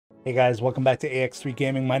Hey guys, welcome back to AX3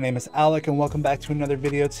 Gaming. My name is Alec and welcome back to another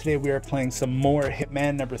video. Today we are playing some more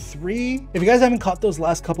Hitman number 3. If you guys haven't caught those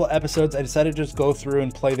last couple episodes, I decided to just go through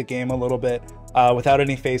and play the game a little bit without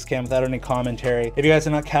any face cam, without any commentary. If you guys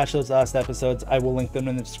did not catch those last episodes, I will link them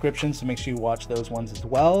in the description, so make sure you watch those ones as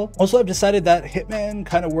well. Also, I've decided that Hitman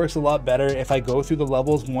kind of works a lot better if I go through the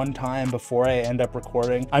levels one time before I end up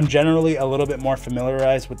recording. I'm generally a little bit more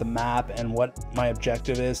familiarized with the map and what my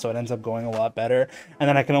objective is, so it ends up going a lot better. And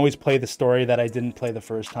then I can always play the story that I didn't play the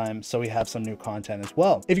first time, so we have some new content as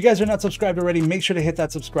well. If you guys are not subscribed already, make sure to hit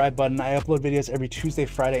that subscribe button. I upload videos every Tuesday,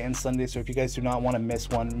 Friday, and Sunday, so if you guys do not want to miss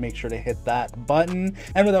one, make sure to hit that button.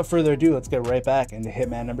 And without further ado, let's get right back into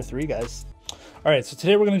Hitman number 3, guys. All right, so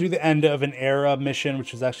today we're going to do the end of an era mission,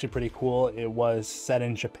 which is actually pretty cool. It was set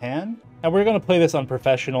in Japan, and we're going to play this on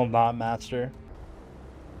professional, not master.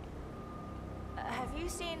 Have you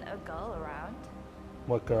seen a girl around?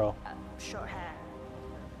 What girl? Short hair.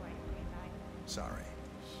 Sorry.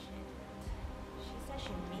 She said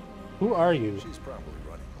she'd meet me. Who are you? She's probably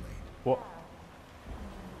running late. What?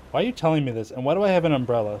 Why are you telling me this? And why do I have an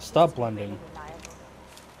umbrella? Stop blending.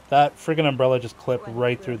 That freaking umbrella just clipped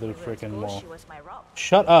right through the freaking wall.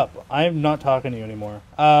 Shut up. I'm not talking to you anymore.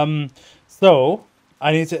 So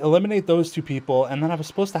I need to eliminate those two people, and then I was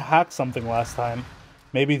supposed to hack something last time.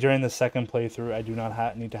 Maybe during the second playthrough, I do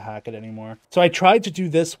not need to hack it anymore. So I tried to do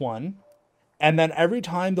this one, and then every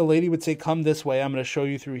time the lady would say, come this way, I'm going to show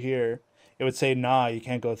you through here, it would say, nah, you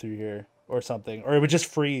can't go through here, or something. Or it would just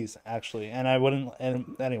freeze, actually, and I wouldn't.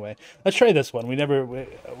 And anyway, let's try this one. We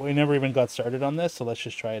never even got started on this, so let's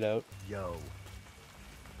just try it out.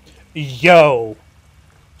 Yo.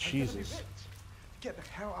 Jesus. Get the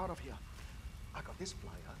hell out of here. I got this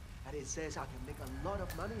flyer, and it says I can make a lot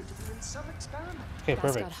of money into doing some experiment. Okay,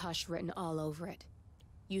 perfect. That's got Hush written all over it.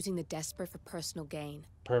 Using the desperate for personal gain.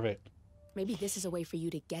 Perfect. Maybe this is a way for you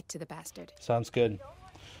to get to the bastard. Sounds good.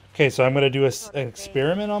 Okay, so I'm going to do an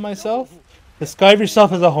experiment on myself. Describe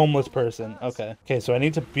yourself as a homeless person. Okay. Okay, so I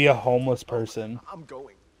need to be a homeless person. I'm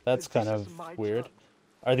going. That's kind of weird.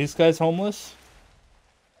 Are these guys homeless?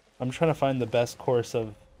 I'm trying to find the best course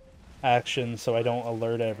of action so I don't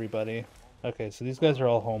alert everybody. Okay, so these guys are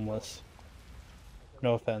all homeless.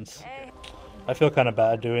 No offense. I feel kind of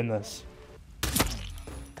bad doing this.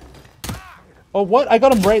 Oh, what? I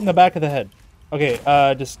got him right in the back of the head.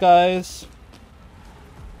 Okay, disguise.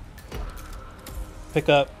 Pick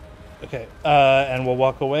up. Okay, and we'll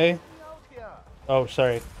walk away. Oh,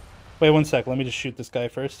 sorry. Wait one sec. Let me just shoot this guy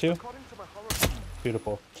first, too.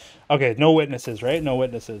 Beautiful. Okay, no witnesses, right? No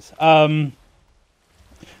witnesses. Find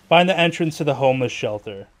the entrance to the homeless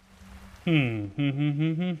shelter.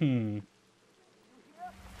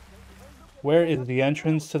 Where is the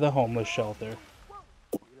entrance to the homeless shelter?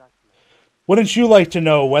 Wouldn't you like to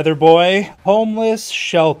know, weather boy? Homeless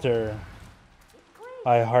shelter.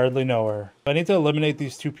 I hardly know her. I need to eliminate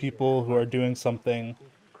these two people who are doing something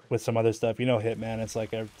with some other stuff. You know Hitman, it's like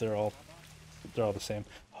they're all the same.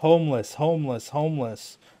 Homeless, homeless,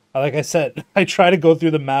 homeless. Like I said, I try to go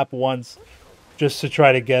through the map once just to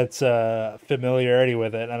try to get familiarity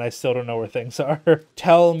with it, and I still don't know where things are.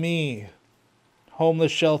 Tell me.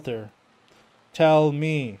 Homeless shelter. Tell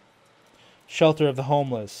me. Shelter of the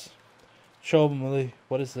homeless. Show me.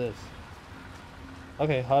 What is this?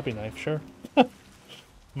 Okay, hobby knife, sure.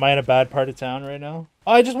 Am I in a bad part of town right now?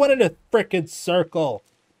 Oh, I just went in a frickin' circle.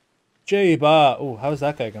 J-Ba. Oh, how is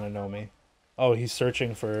that guy gonna know me? Oh, he's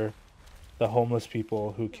searching for the homeless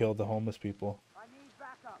people who killed the homeless people.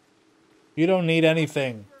 You don't need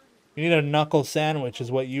anything. You need a knuckle sandwich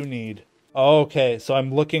is what you need. Okay, so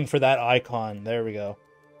I'm looking for that icon. There we go.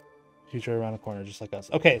 Future around the corner, just like us.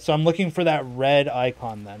 Okay, so I'm looking for that red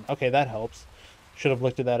icon then. Okay, that helps. Should have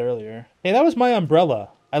looked at that earlier. Hey, that was my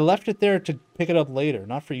umbrella. I left it there to pick it up later,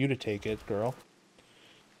 not for you to take it, girl.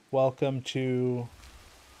 Welcome to...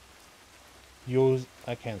 Use...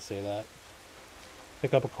 I can't say that.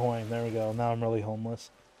 Pick up a coin. There we go. Now I'm really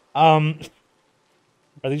homeless. Are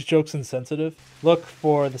these jokes insensitive? Look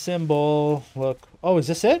for the symbol. Look. Oh, is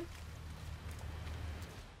this it?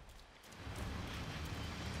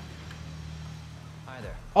 Hi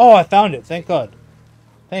there. Oh, I found it. Thank God.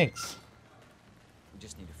 Thanks. We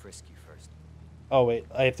just need to frisk you first. Oh wait,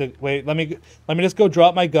 I have to wait. Let me just go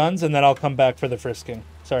drop my guns and then I'll come back for the frisking.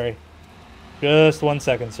 Sorry. Just 1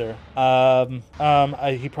 second, sir.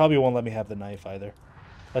 He probably won't let me have the knife either.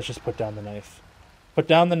 Let's just put down the knife. Put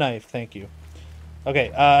down the knife. Thank you.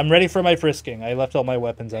 Okay, I'm ready for my frisking. I left all my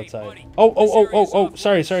weapons outside. Oh,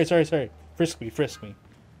 sorry. Frisk me.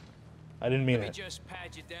 I didn't mean it. Just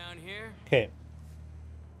pat you down here. Okay.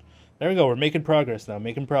 There we go. We're making progress now.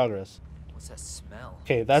 Making progress. What's that smell?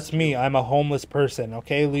 Okay, that's me. I'm a homeless person,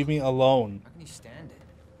 okay? Leave me alone. How can you stand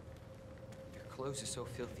it? Your clothes are so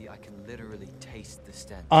filthy I can literally taste the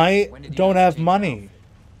stench. I When did you don't last have change money. your outfit?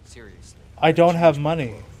 Seriously. I don't have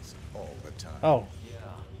money. All the time. Oh, Yeah,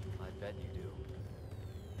 I bet you do.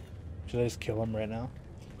 should I just kill him right now?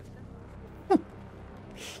 There.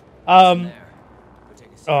 Go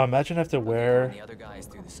take a seat. Oh, imagine I have to I'll get you wear... and the other guys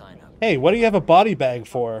through the sign up. Hey, what do you have a body bag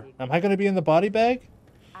for? Am I gonna be in the body bag?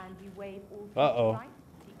 And you waive all Uh-oh. rights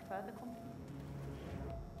to seek further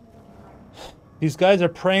These guys are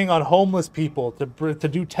preying on homeless people to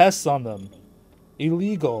do tests on them.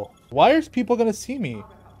 Illegal. Why are people gonna see me?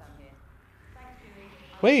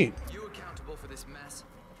 Wait, You accountable for this mess?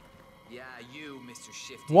 Yeah, you, Mr.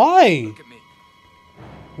 Shifty. why? Look at me.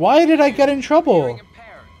 Why did I get in trouble? Hearing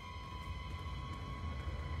impaired.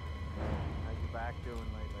 How's your back doing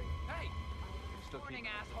lately? Hey! Still Morning,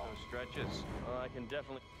 keep asshole. those stretches? I can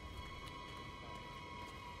definitely.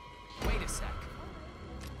 Wait a sec.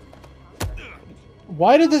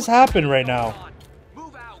 Why did this happen right now?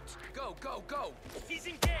 Move out! Go, go, go! He's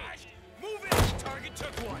engaged! Move it! Target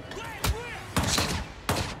took one.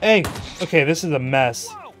 Hey, okay, this is a mess.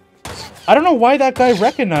 I don't know why that guy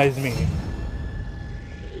recognized me.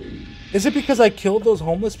 Is it because I killed those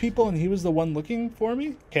homeless people and he was the one looking for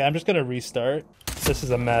me? Okay, I'm just gonna restart. This is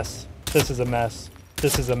a mess. This is a mess.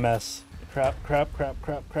 This is a mess. Crap, crap, crap,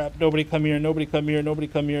 crap, crap. Nobody come here, nobody come here, nobody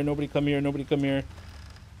come here, nobody come here, nobody come here.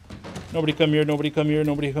 Nobody come here, nobody come here,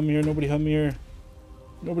 nobody come here, nobody come here.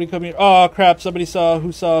 Nobody come here. Oh crap, somebody saw,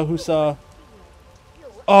 who saw, who saw?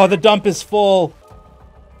 Oh, the dump is full.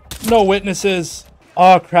 No witnesses.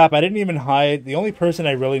 Oh crap, I didn't even hide. The only person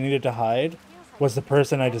I really needed to hide was the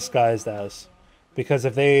person I disguised as. Because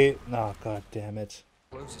if they... Oh god damn it.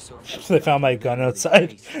 Clothes are so They found my gun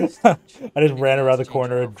outside. I just ran around the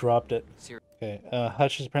corner and dropped it. Okay,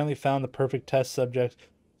 Hush has apparently found the perfect test subject.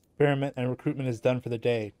 Experiment and recruitment is done for the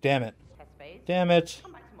day. Damn it. test phase. Damn it.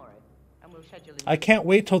 Come back tomorrow, and we'll schedule in. I can't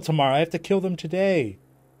wait till tomorrow. I have to kill them today.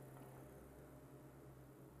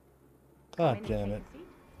 God Come in and damn take it. a seat.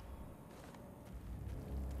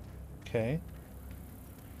 Okay.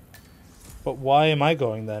 But why am I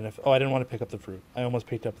going then? If I didn't want to pick up the fruit. I almost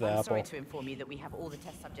picked up the I'm apple. sorry to inform you that we have all the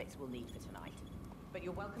test subjects we'll need for tonight. But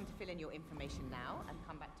you're welcome to fill in your information now and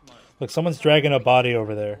come back tomorrow. Look, someone's dragging a body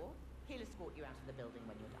over there. He'll escort you out of the building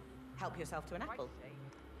when you're done. Help yourself to an apple.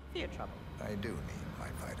 For your trouble. I do need my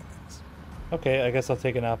vitamins. Okay, I guess I'll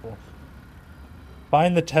take an apple.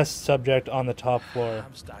 Find the test subject on the top floor.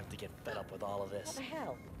 I'm starting to get fed up with all of What this. the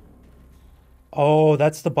hell? Oh,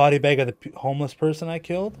 that's the body bag of the homeless person I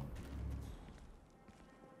killed?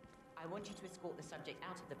 I want you to escort the subject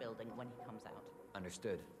out of the building when he comes out.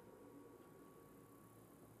 Understood.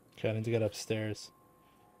 Okay, I need to get upstairs.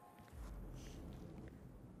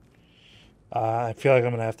 I feel like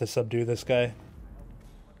I'm gonna have to subdue this guy.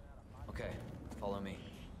 Okay, follow me.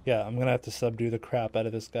 Yeah, I'm gonna have to subdue the crap out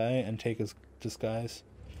of this guy and take his disguise.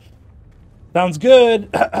 Sounds good!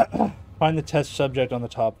 Find the test subject on the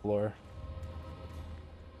top floor.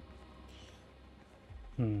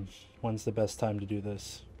 When's the best time to do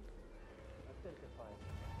this?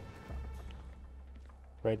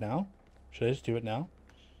 Right now? Should I just do it now?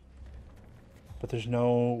 But there's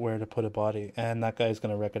nowhere to put a body. And that guy's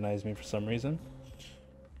gonna recognize me for some reason.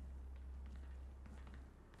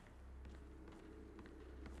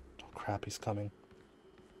 Oh crap, he's coming.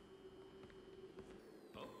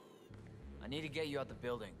 I need to get you out the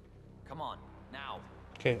building. Come on, now.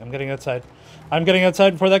 Okay, I'm getting outside. I'm getting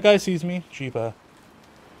outside before that guy sees me. Jeeba.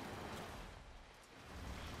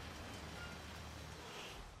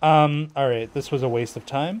 Alright, this was a waste of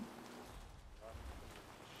time.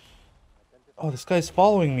 Oh, this guy's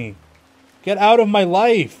following me. Get out of my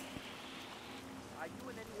life! Are you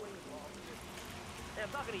in any way involved in this? Hey, I'm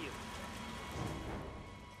talking to you.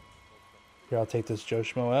 Here, I'll take this Joe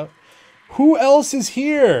Schmo out. Who else is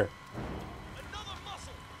here? Another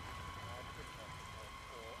muscle!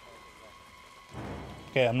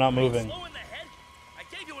 Okay, I'm not moving. Slow in the head? I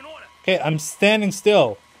gave you an order. Okay, I'm standing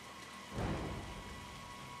still.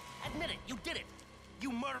 Admit it, you did it.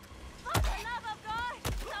 You murdered. For the love of God!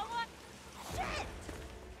 Someone! Shit!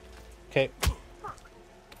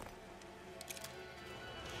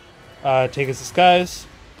 Okay. Take his disguise.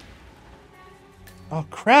 Oh,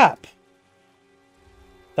 crap.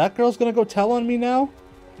 That girl's gonna go tell on me now?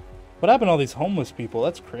 What happened to all these homeless people?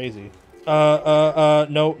 That's crazy.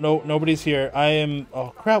 No, nobody's here. I am... Oh,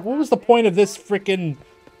 crap. What was the point of this freaking...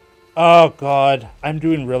 Oh, God. I'm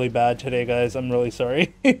doing really bad today, guys. I'm really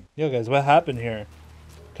sorry. Yo, guys, what happened here?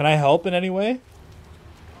 Can I help in any way?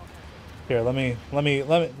 Here, let me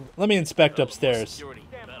inspect upstairs. Security.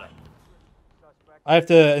 Better. I have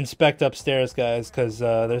to inspect upstairs, guys, because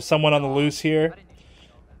there's someone on the loose here,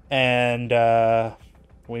 and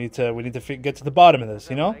we need to get to the bottom of this.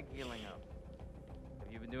 You know? Leg healing up.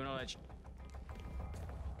 Have you been doing all that?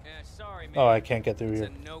 Yeah, sorry, man. Oh, I can't get through It's here.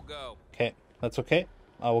 a no-go. Okay, that's okay.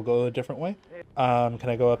 I will go a different way. Can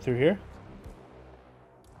I go up through here?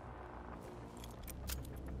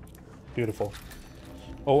 Beautiful.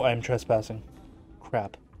 Oh, I'm trespassing.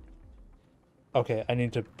 Crap. Okay, I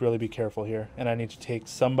need to really be careful here. And I need to take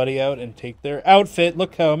somebody out and take their outfit.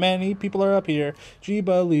 Look how many people are up here.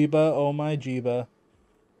 Jeeba, Liba, oh my Jeeba.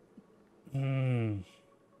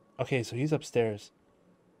 Okay, so he's upstairs.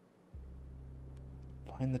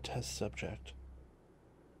 Find the test subject.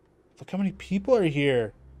 Look how many people are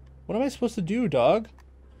here. What am I supposed to do, dog?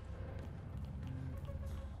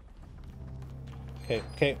 Okay,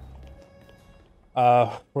 okay.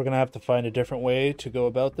 We're gonna have to find a different way to go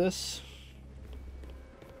about this.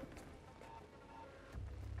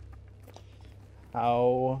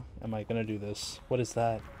 How am I gonna do this? What is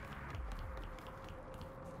that?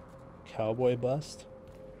 Cowboy bust?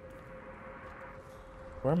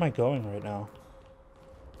 Where am I going right now?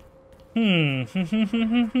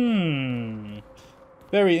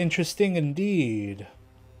 Very interesting indeed.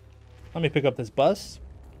 Let me pick up this bus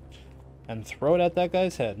and throw it at that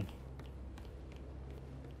guy's head.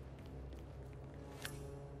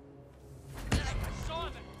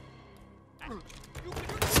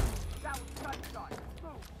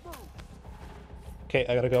 Okay,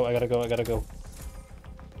 I gotta go, I gotta go, I gotta go.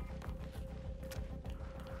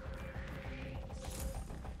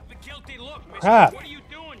 The guilty look, mister. Crap. What are you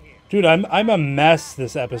doing here? Dude, I'm a mess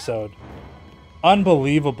this episode.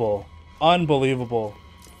 Unbelievable. Unbelievable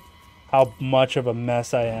how much of a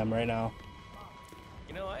mess I am right now.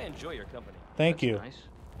 You know, I enjoy your company. Thank That's you. Nice.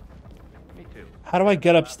 Me too. How do I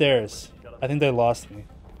get upstairs? I think they lost me.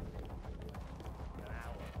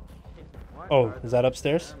 Oh, is that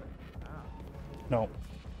upstairs? No.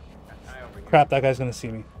 Crap, that guy's gonna see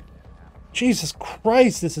me. Jesus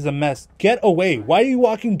Christ, this is a mess. Get away. Why are you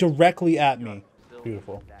walking directly at me?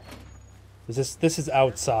 Beautiful. This is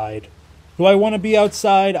outside. Do I want to be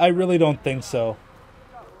outside? I really don't think so.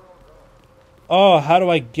 Oh, how do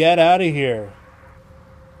I get out of here?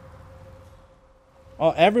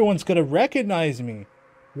 Oh, everyone's gonna recognize me.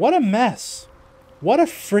 What a mess. What a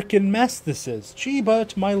freaking mess this is. Chiba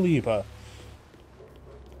to my Liba.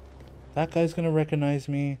 That guy's gonna recognize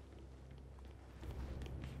me.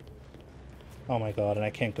 Oh my god, and I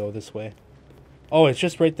can't go this way. Oh, it's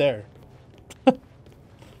just right there.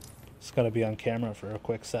 Just gotta be on camera for a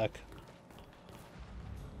quick sec.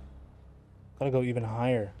 Gotta go even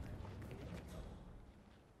higher.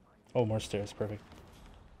 Oh, more stairs, perfect.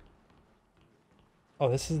 Oh,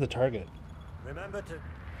 this is the target. Remember to...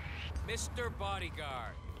 Mr.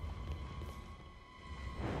 Bodyguard.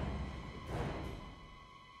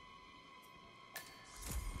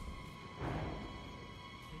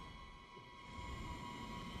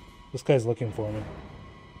 This guy's looking for me.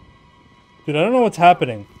 Dude, I don't know what's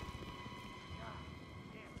happening.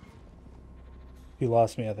 He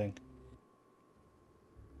lost me, I think.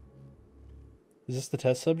 Is this the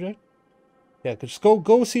test subject? Yeah, just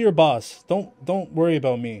go see your boss. Don't worry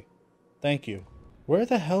about me. Thank you. Where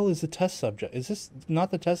the hell is the test subject? Is this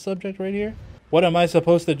not the test subject right here? What am I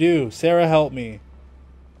supposed to do? Sarah, help me.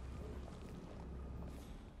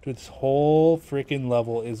 Dude, this whole freaking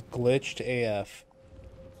level is glitched AF.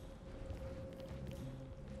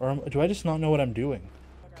 Or do I just not know what I'm doing?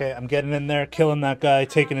 Okay, I'm getting in there, killing that guy,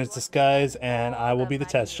 taking his disguise, and I will be the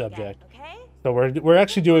test subject. So we're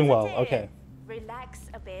actually doing well. Okay. Relax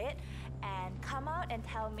a bit and come out and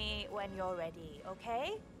tell me when you're ready,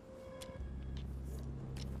 okay?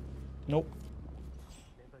 Nope.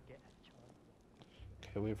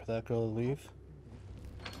 Okay, wait for that girl to leave.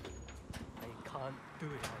 I can't do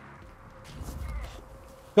it.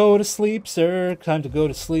 Go to sleep, sir. Time to go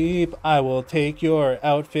to sleep. I will take your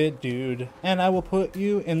outfit, dude, and I will put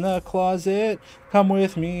you in the closet. Come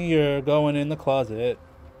with me, you're going in the closet.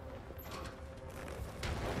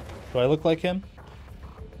 Do I look like him?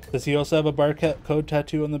 Does he also have a barcode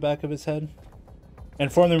tattoo on the back of his head?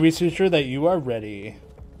 Inform the researcher that you are ready.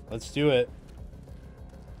 Let's do it.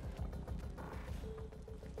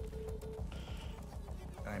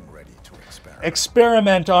 I'm ready to experiment.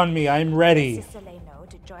 Experiment on me. I'm ready. Sister Leno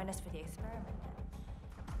to join us for the experiment.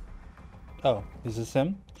 Oh, is this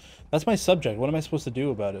him? That's my subject. What am I supposed to do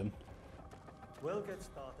about him? We'll get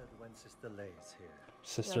started when Sister Lay's here.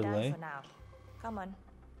 Sister You're done Lay? for now. Come on.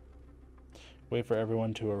 Wait for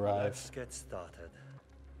everyone to arrive. Let's get started.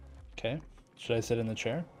 Okay. Should I sit in the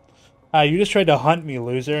chair? Ah, you just tried to hunt me,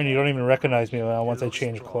 loser, and you don't even recognize me now once I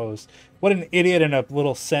change clothes. What an idiot in a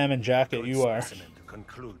little salmon jacket you are. To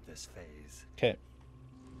conclude this phase. Okay.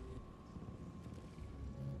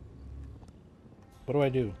 What do I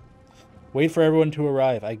do? Wait for everyone to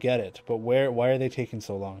arrive. I get it, but why are they taking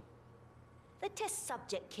so long? The test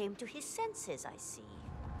subject came to his senses, I see.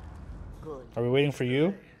 Good. Are we waiting for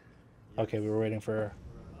you? Okay, we were waiting for her.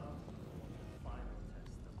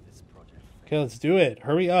 Okay, let's do it.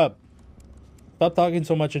 Hurry up. Stop talking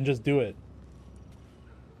so much and just do it.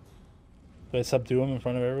 Do I subdue him in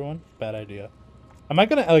front of everyone? Bad idea. Am I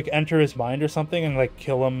gonna like enter his mind or something and like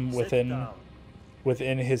kill him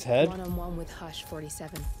within his head? One-on-one with Hush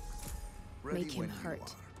 47. Make him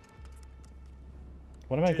hurt.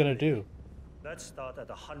 What am I gonna do? Let's start at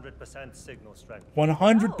 100% signal strength.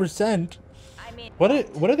 100%? I mean, What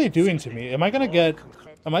are they doing to me? Am I gonna get...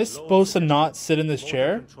 Am I supposed to not sit in this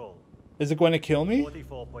chair? Is it going to kill me?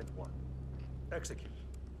 44.1. Execute.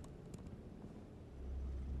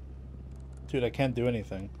 Dude, I can't do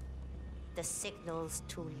anything. the signal's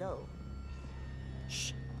too low.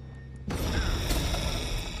 Shh.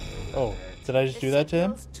 Oh, did I just do that to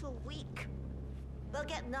him? Too weak. We'll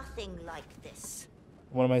get nothing like this.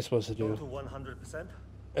 What am I supposed to do? To 100%?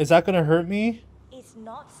 Is that gonna hurt me? It's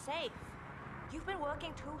not safe. You've been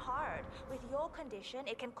working too hard. With your condition,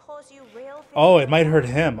 it can cause you real... Oh, it might hurt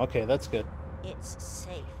him. Okay, that's good. It's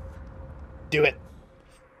safe. Do it.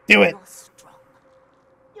 Do it. You're strong.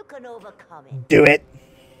 You can overcome it. Do it.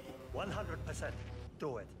 100%.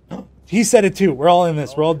 Do it. He said it too. We're all in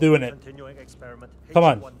this. We're all doing it. Continuing experiment. Come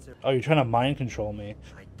on. Oh, you're trying to mind control me.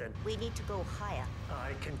 We need to go higher.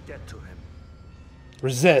 I can get to him.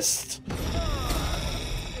 Resist.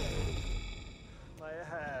 My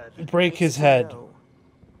head. Break his head.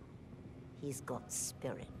 He's got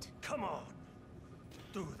spirit. Come on.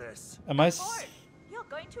 Do this. Am I... You're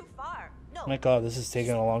going too far. No. My god, this is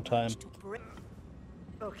taking a long time.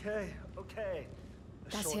 Okay, okay.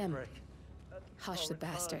 That's him. Hush the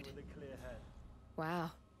bastard.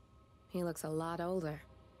 Wow. He looks a lot older.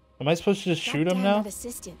 Am I supposed to just shoot him now? That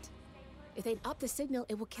assistant. If they'd up the signal,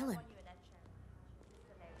 it will kill him.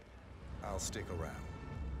 I'll stick around.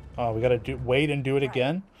 Oh, we gotta wait and do it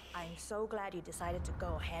again? I'm so glad you decided to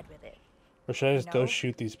go ahead with it. Or should I just go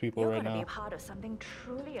shoot these people right You're gonna now? be part of something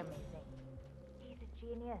truly amazing. He's a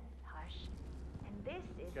genius, Hush. And this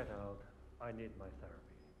is... Get out. I need my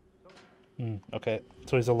therapy. Okay,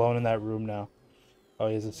 so he's alone in that room now. Oh,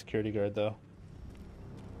 he has a security guard though.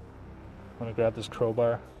 I'm gonna grab this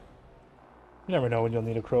crowbar. You never know when you'll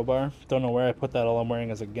need a crowbar. Don't know where I put that. All I'm wearing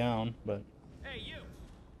is a gown, but... Hey, you!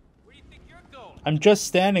 Where do you think you're going? I'm just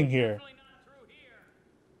standing here.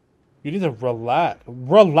 You need to relax.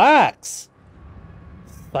 Relax!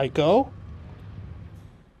 Psycho?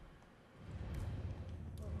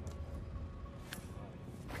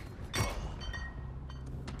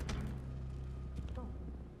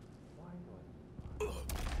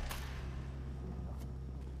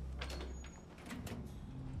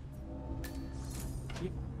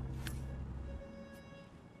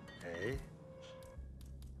 Hey.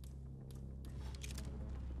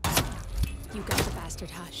 You got the bastard,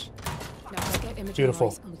 Hush. Now go get Imogen Beautiful.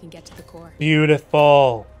 Royce and we can get to the core.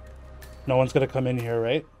 Beautiful. No one's gonna come in here,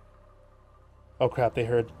 right? Oh crap, they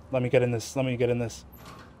heard. Let me get in this. Let me get in this.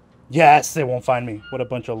 Yes, they won't find me. What a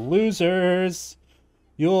bunch of losers.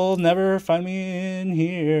 You'll never find me in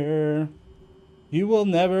here. You will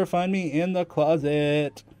never find me in the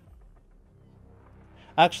closet.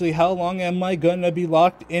 Actually, how long am I gonna be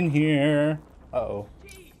locked in here? Uh-oh.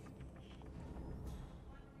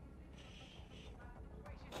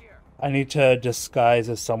 I need to disguise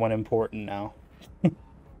as someone important now.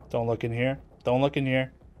 Don't look in here. Don't look in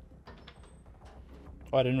here.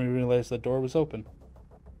 Oh, I didn't even realize the door was open.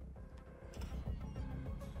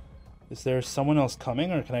 Is there someone else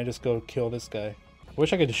coming, or can I just go kill this guy? I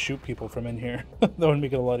wish I could just shoot people from in here. That would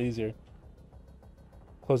make it a lot easier.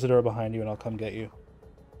 Close the door behind you and I'll come get you.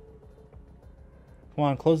 Come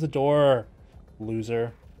on, close the door,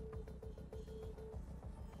 loser.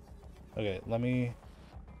 Okay, let me...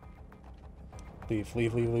 Leave,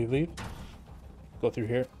 leave, leave, leave, leave. Go through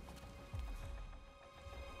here.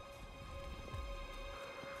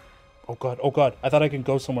 Oh god, I thought I could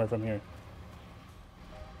go somewhere from here.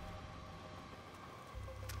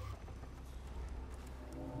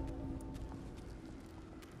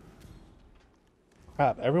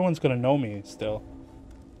 Crap, everyone's gonna know me still.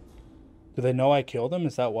 Do they know I killed him?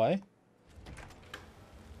 Is that why?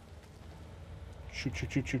 Shoot,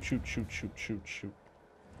 shoot, shoot, shoot, shoot, shoot, shoot, shoot, shoot.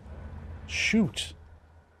 Shoot!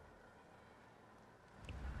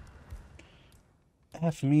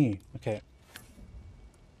 F me. Okay.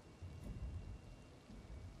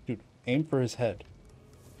 Aim for his head.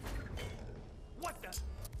 What the?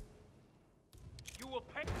 You will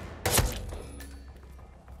pay.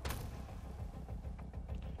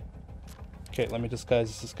 Okay, let me disguise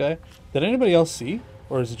as this guy. Did anybody else see?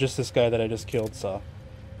 Or is it just this guy that I just killed saw?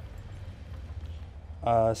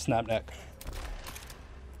 Snap neck.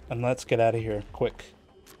 And let's get out of here. Quick.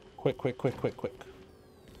 Quick, quick, quick, quick, quick.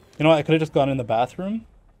 You know what? I could have just gone in the bathroom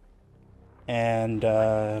and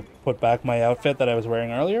put back my outfit that I was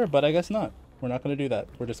wearing earlier, but I guess not. We're not going to do that.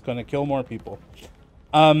 We're just going to kill more people.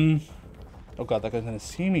 Oh god, that guy's going to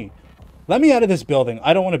see me. Let me out of this building.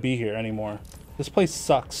 I don't want to be here anymore. This place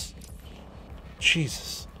sucks.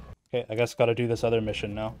 Jesus. Okay, I guess got to do this other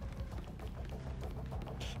mission now.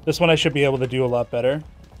 This one I should be able to do a lot better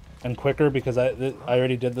and quicker because I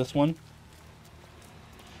already did this one.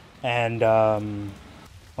 And I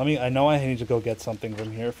know I need to go get something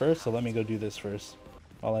from here first, so let me go do this first.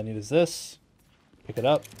 All I need is this. Pick it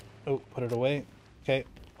up. Oh, put it away. Okay.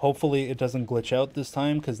 Hopefully it doesn't glitch out this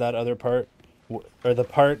time because that other part, or the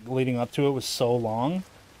part leading up to it, was so long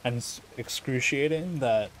and excruciating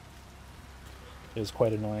that it was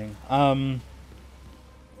quite annoying.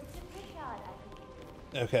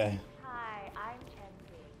 Okay. Hi, I'm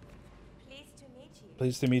Chenzi. Pleased to meet you.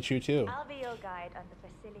 Pleased to meet you too. I'll be your guide on the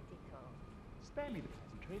facility tour. Spare me the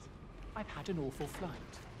pleasantries. I've had an awful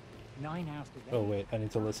flight. 9 hours today. Oh wait, I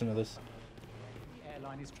need to listen to this. The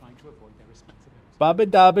airline is trying to avoid their responsibilities. Baba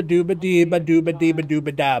daba dooba dee ba dooba dee ba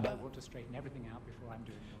dooba daba. I want to straighten everything out before I'm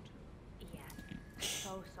doing it. Yes.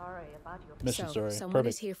 So sorry about your Mission story. Someone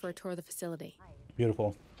Perfect. is here for a tour of the facility.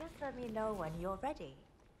 Beautiful. Just let me know when you're ready.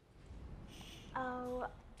 Oh,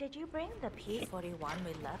 did you bring the P-41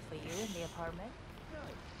 we left for you in the apartment?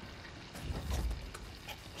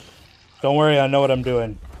 Don't worry, I know what I'm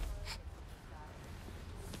doing.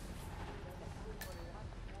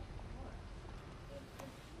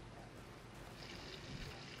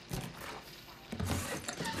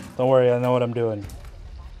 Don't worry, I know what I'm doing.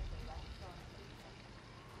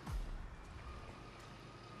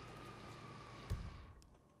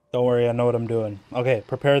 Don't worry, I know what I'm doing. Okay,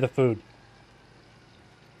 prepare the food.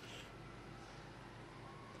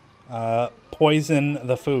 Poison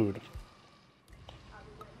the food.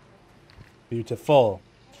 Beautiful.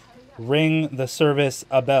 Ring the service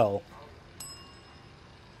a bell.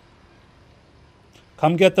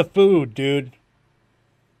 Come get the food, dude.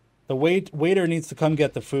 The waiter needs to come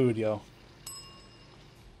get the food, yo.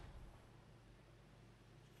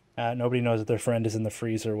 Nobody knows that their friend is in the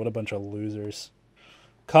freezer. What a bunch of losers.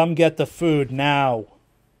 Come get the food now.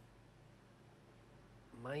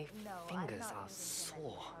 My fingers are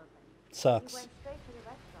sore. Sucks.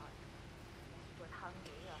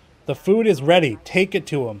 The food is ready. Take it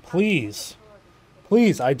to him, please.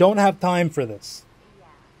 Please, I don't have time for this.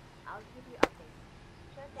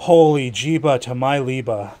 Holy Jeeba to my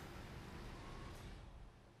Liba.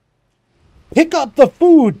 Pick up the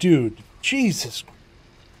food, dude. Jesus.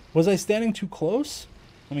 Was I standing too close?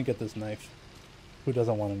 Let me get this knife. Who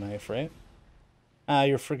doesn't want a knife, right? Ah,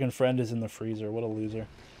 your freaking friend is in the freezer. What a loser.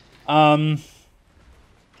 Come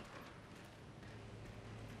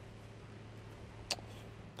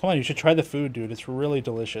on, you should try the food, dude. It's really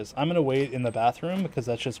delicious. I'm gonna wait in the bathroom because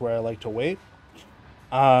that's just where I like to wait.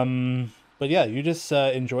 But yeah, you just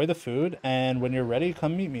enjoy the food, and when you're ready,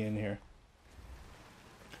 come meet me in here.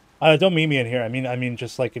 Don't meet me in here. I mean,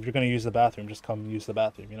 just like if you're gonna use the bathroom, just come use the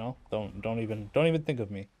bathroom. You know, don't even think of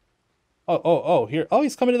me. Oh, here. Oh,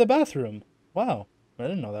 he's coming to the bathroom. Wow, I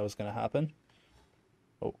didn't know that was gonna happen.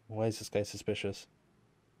 Oh, why is this guy suspicious?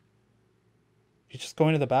 He's just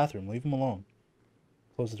going to the bathroom. Leave him alone.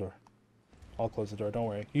 Close the door. I'll close the door. Don't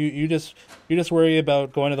worry. You just worry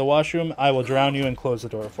about going to the washroom. I will drown you and close the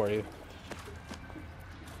door for you.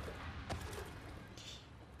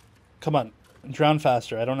 Come on, drown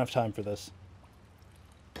faster. I don't have time for this.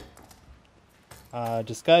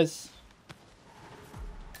 Disguise.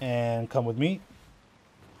 And come with me.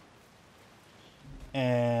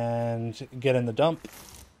 And get in the dump.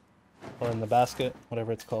 Or in the basket,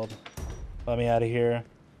 whatever it's called. Let me out of here.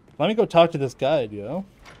 Let me go talk to this guy, yo.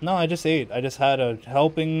 No, I just ate. I just had a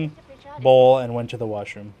helping bowl and went to the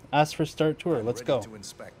washroom. Ask for start tour. Let's go.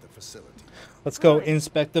 Let's go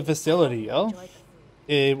inspect the facility, yo.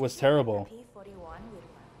 It was terrible.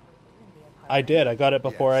 I did. I got it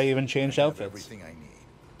before I even changed outfits.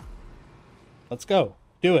 Let's go.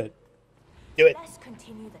 Do it. Do it. Let's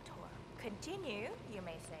continue the tour. Continue, you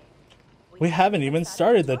may say. We haven't even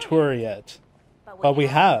started the tour yet. But we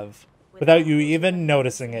have. Without you even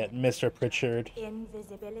noticing it, Mr. Pritchard.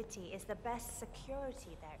 Invisibility is the best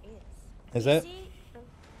security there is. Is it? See,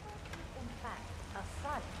 in fact, a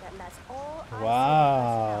front that lets all unseen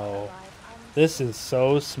Wow. personnel arrive This is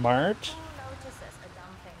so smart. Who notices a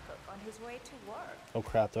dumpling cook on his way to work? Oh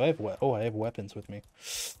crap, do I have I have weapons with me.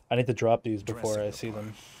 I need to drop these before I see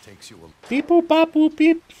them. Takes you a... Beep boop bop boop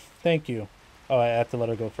beep. Thank you. Oh, I have to let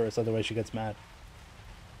her go first, otherwise she gets mad.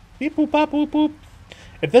 Beep boop bop boop boop.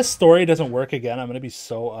 If this story doesn't work again, I'm gonna be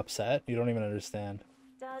so upset. You don't even understand.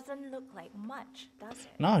 Doesn't look like much, does it?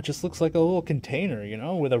 No, it just looks like a little container, you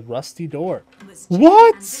know, with a rusty door. And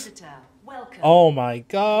What? visitor, welcome. Oh my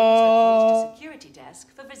god. Security desk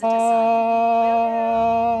for visitor sign-in.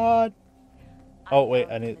 Oh wait,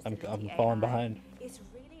 I'm falling behind. It's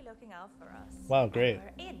really looking out for us. Wow, great.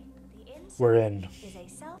 We're in. The inside We're in. is a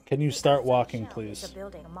self- Can you start walking, shell please? is a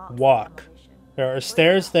building marked for Walk. demolition. There are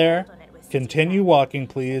stairs there. Continue walking,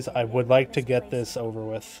 please. I would like to get this over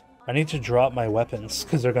with. I need to drop my weapons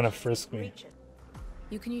because they're gonna frisk me.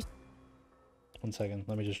 You can use 1 second.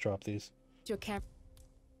 Let me just drop these. your camera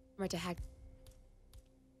to hack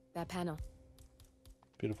that panel.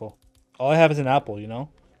 Beautiful. All I have is an apple, you know?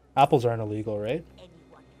 Apples aren't illegal, right?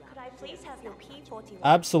 Could I please have your P41?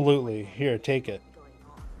 Absolutely. Here, take it.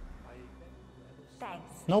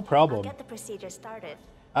 Thanks. No I'll problem. get the procedure started.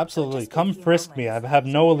 Absolutely. Come frisk me. I have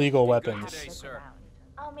no illegal weapons.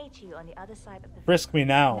 I'll meet you on the other side of the Frisk me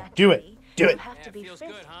now. Do it. Do You it. have to be frisked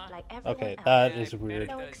like everyone Okay, else. that is weird.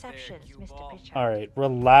 No exceptions, Mr. Pritchard. Alright,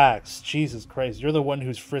 relax. Jesus Christ. You're the one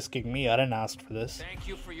who's frisking me. I didn't ask for this. Thank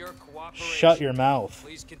you for your cooperation. Shut your mouth.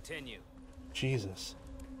 Please continue. Jesus.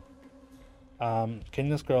 Can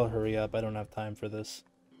this girl hurry up? I don't have time for this.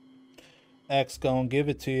 X gon' give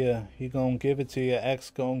it to you. He gon' give it to you. X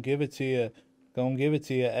gon' give it to you. Gon' give it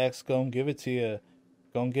to you. X gon' give it to you.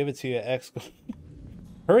 Gon' give it to you. X gon'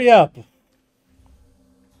 Hurry up.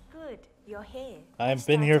 Good, you're here. I've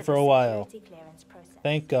been here for a while.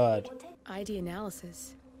 Thank God. ID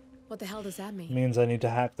analysis. What the hell does that mean? Means I need to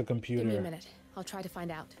hack the Give me a computer. minute. I'll try to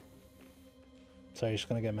find out. Sorry, she's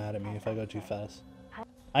gonna get mad at me if I go too fast.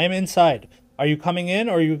 I am inside. Are you coming in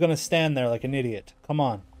or are you gonna stand there like an idiot? Come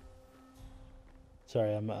on.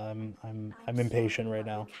 Sorry, I'm impatient right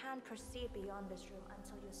now. We can't proceed beyond this room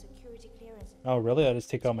until your security clearance. Oh really? I just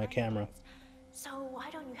take out my camera. So why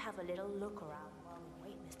don't you have a little look around while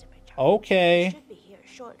we wait, Mr. Pritchard? Okay. You should be here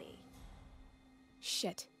shortly.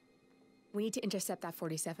 Shit. We need to intercept that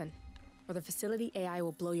 47, or the facility AI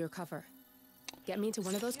will blow your cover. Get me into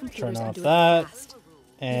one of those computers Turn and off do that. it fast. You've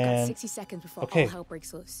got And 60 seconds before okay. all hell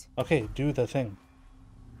breaks loose. Okay, do the thing.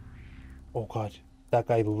 Oh God, that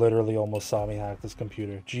guy literally almost saw me hack this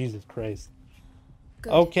computer. Jesus Christ.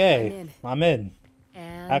 Good. Okay, I'm in.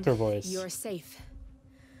 And Hacker voice. you're safe.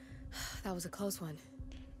 That was a close one.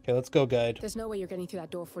 Okay, let's go, guide. There's no way you're getting through that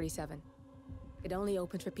door 47. It only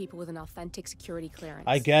opens for people with an authentic security clearance.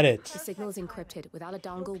 I get it. The signal is encrypted. Without a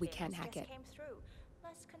dongle, we can't hack it.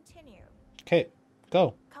 Let's continue. Okay,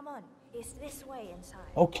 go. Come on, it's this way inside.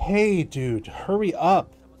 Okay, dude, hurry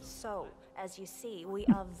up. So, as you see, we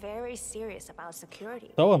are very serious about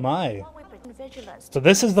security. So am I. What we put in vigilance So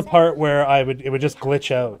this is the part where it would just glitch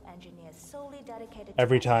out engineers solely dedicated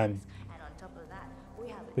every to time. and on top of that, we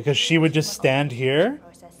have a Because she would just stand here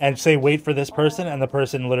and say, wait for this person, and the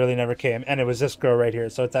person literally never came. And it was this girl right here,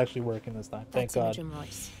 so it's actually working this time. Thank That's God. Imogen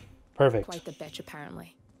Royce. Perfect. Quite the bitch,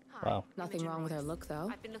 apparently. Wow. Nothing wrong with her look, though.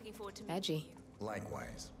 I've been looking forward to edgy.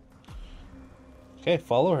 Likewise. Okay,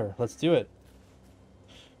 follow her. Let's do it.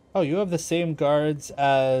 Oh, you have the same guards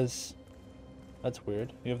as... That's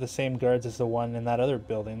weird. You have the same guards as the one in that other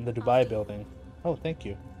building, the Dubai building. Oh, thank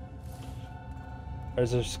you.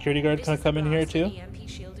 Is there a security guard gonna come in here too?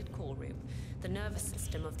 EMP-shielded call room, the nervous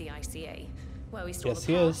system of the ICA, where we store Yes,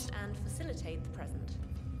 the he past is. and facilitate the present.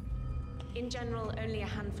 In general, only a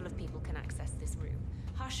handful of people can access this room.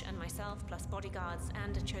 Hush and myself, plus bodyguards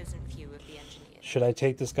and a chosen few of the engineers. Should I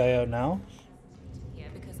take this guy out now? Here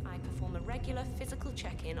because I perform a regular physical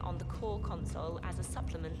check-in on the core console as a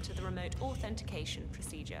supplement to the remote authentication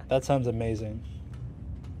procedure. That sounds amazing.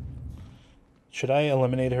 Should I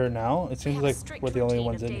eliminate her now? It seems like we're the only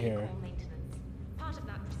ones in here. Part of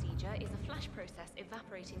that procedure is a flash process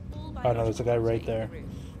evaporating all Oh no, there's a guy right there.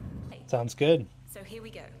 Sounds good. So here we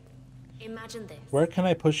go. Imagine this. Where can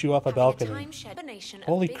I push you off a balcony? Combination of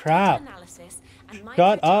Holy big data crap. analysis and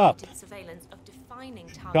Shut up. micro-targeted surveillance of defining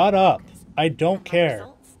target Shut up. markers. I don't care.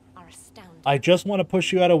 Are astounding. I just want to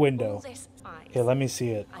push you out a All window. this eyes. Okay, let me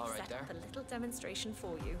see it. I've set up a little demonstration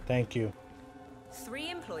for you. Thank you.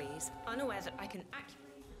 3 employees unaware that I can accurately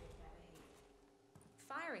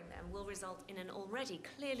firing them will result in an already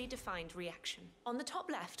clearly defined reaction. On the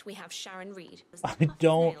top left, we have Sharon Reed. I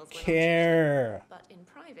don't care. But in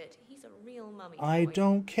private, he's a real mummy. I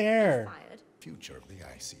don't care. Future of the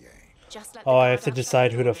ICA. Just let Oh, I have the to guard decide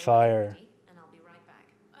outside who to the door fire. remotely, and I'll be right back.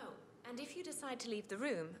 Oh, and if you decide to leave the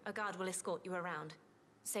room, a guard will escort you around.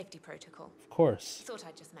 Safety protocol. Of course. Thought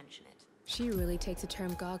I'd just mention it. She really takes the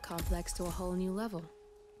term God complex to a whole new level.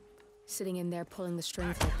 Sitting in there pulling the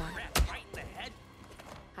strings like that.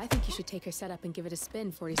 I think you should take her setup and give it a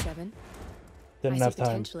spin, 47. Didn't I see have time.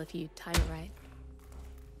 potential if you time it right.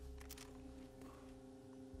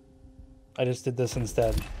 I just did this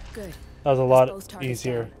instead. Good. That was a That's lot both targets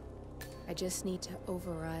easier. down. I just need to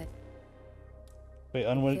override Wait,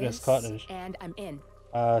 unwitnessed this, cottage. and I'm in.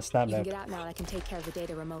 Snap You can neck. get out now and I can take care of the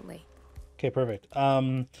data remotely. Okay, perfect. That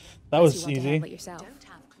Unless you was want to easy. handle it yourself. Don't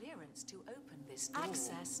have clearance to open this door.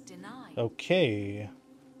 Access denied. Okay.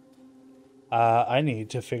 I need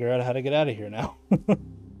to figure out how to get out of here now.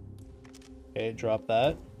 Okay, drop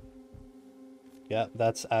that. Yeah,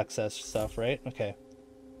 that's access stuff, right? Okay.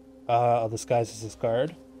 I'll disguise as this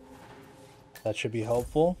guard. That should be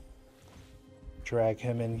helpful. Drag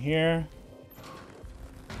him in here.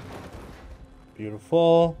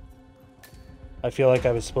 Beautiful. I feel like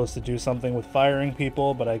I was supposed to do something with firing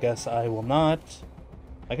people, but I guess I will not.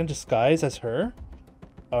 I can disguise as her?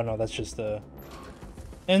 Oh no, that's just the...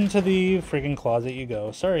 Into the freaking closet you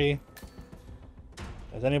go. Sorry.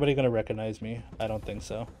 Is anybody gonna recognize me? I don't think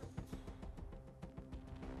so.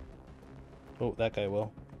 Oh, that guy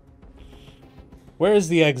will. Where is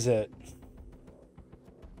the exit?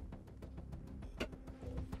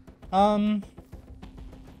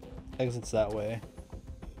 Exit's that way.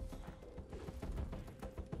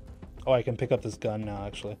 Oh, I can pick up this gun now,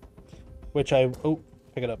 actually. Which I... Oh,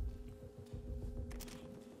 pick it up.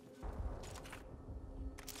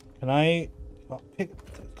 Can I... Oh, pick...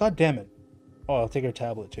 God damn it. Oh, I'll take her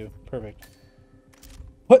tablet, too. Perfect.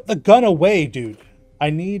 Put the gun away, dude. I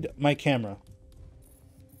need my camera.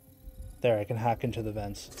 There, I can hack into the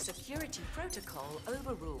vents. Security protocol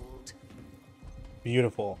overruled.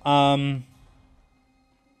 Beautiful.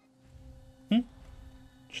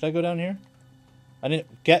 Should I go down here? I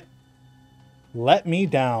didn't get... Let me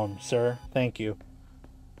down, sir. Thank you.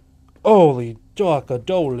 Holy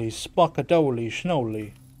dockadoli, spockadoli,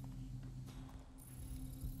 schnoli.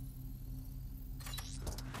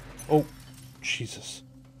 Oh, Jesus.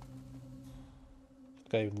 This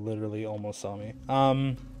guy literally almost saw me.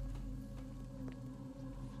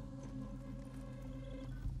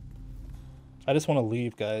 I just want to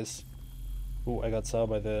leave, guys. Oh, I got saw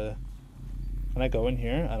by the... Can I go in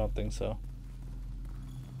here? I don't think so.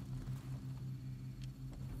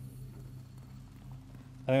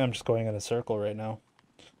 I think I'm just going in a circle right now.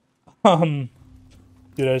 Dude,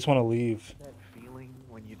 I just want to leave. That feeling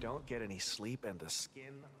when you don't get any sleep and the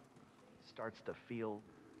skin starts to feel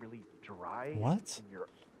really dry. What? And your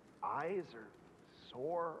eyes are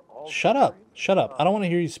sore all the Shut up. time. Shut up. I don't want to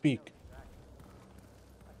hear you speak.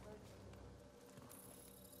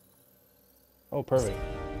 Oh, perfect.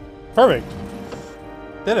 Perfect.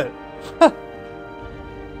 Did it.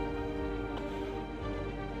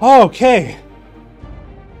 Okay.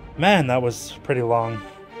 Man, that was pretty long.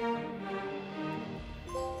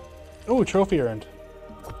 Oh, trophy earned.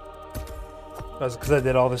 That was because I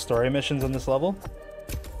did all the story missions on this level.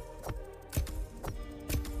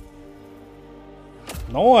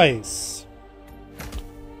 Nice.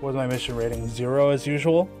 What was my mission rating? 0 as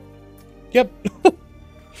usual? Yep.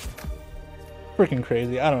 Freaking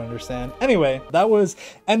crazy. I don't understand. Anyway, that was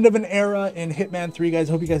end of an era in Hitman 3, guys.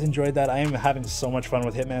 Hope you guys enjoyed that. I am having so much fun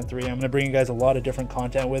with Hitman 3. I'm going to bring you guys a lot of different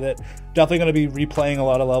content with it. Definitely going to be replaying a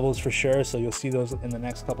lot of levels for sure, so you'll see those in the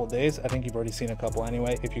next couple of days. I think you've already seen a couple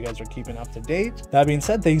anyway, if you guys are keeping up to date. That being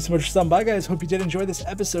said, thank you so much for stopping by, guys. Hope you did enjoy this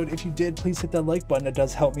episode. If you did, please hit that like button. It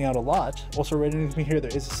does help me out a lot. Also, right underneath me here, there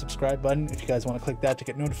is a subscribe button. If you guys want to click that to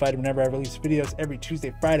get notified whenever I release videos every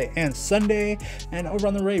Tuesday, Friday, and Sunday. And over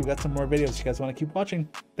on the right, we got some more videos if you guys want to keep watching.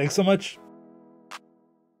 Thanks so much.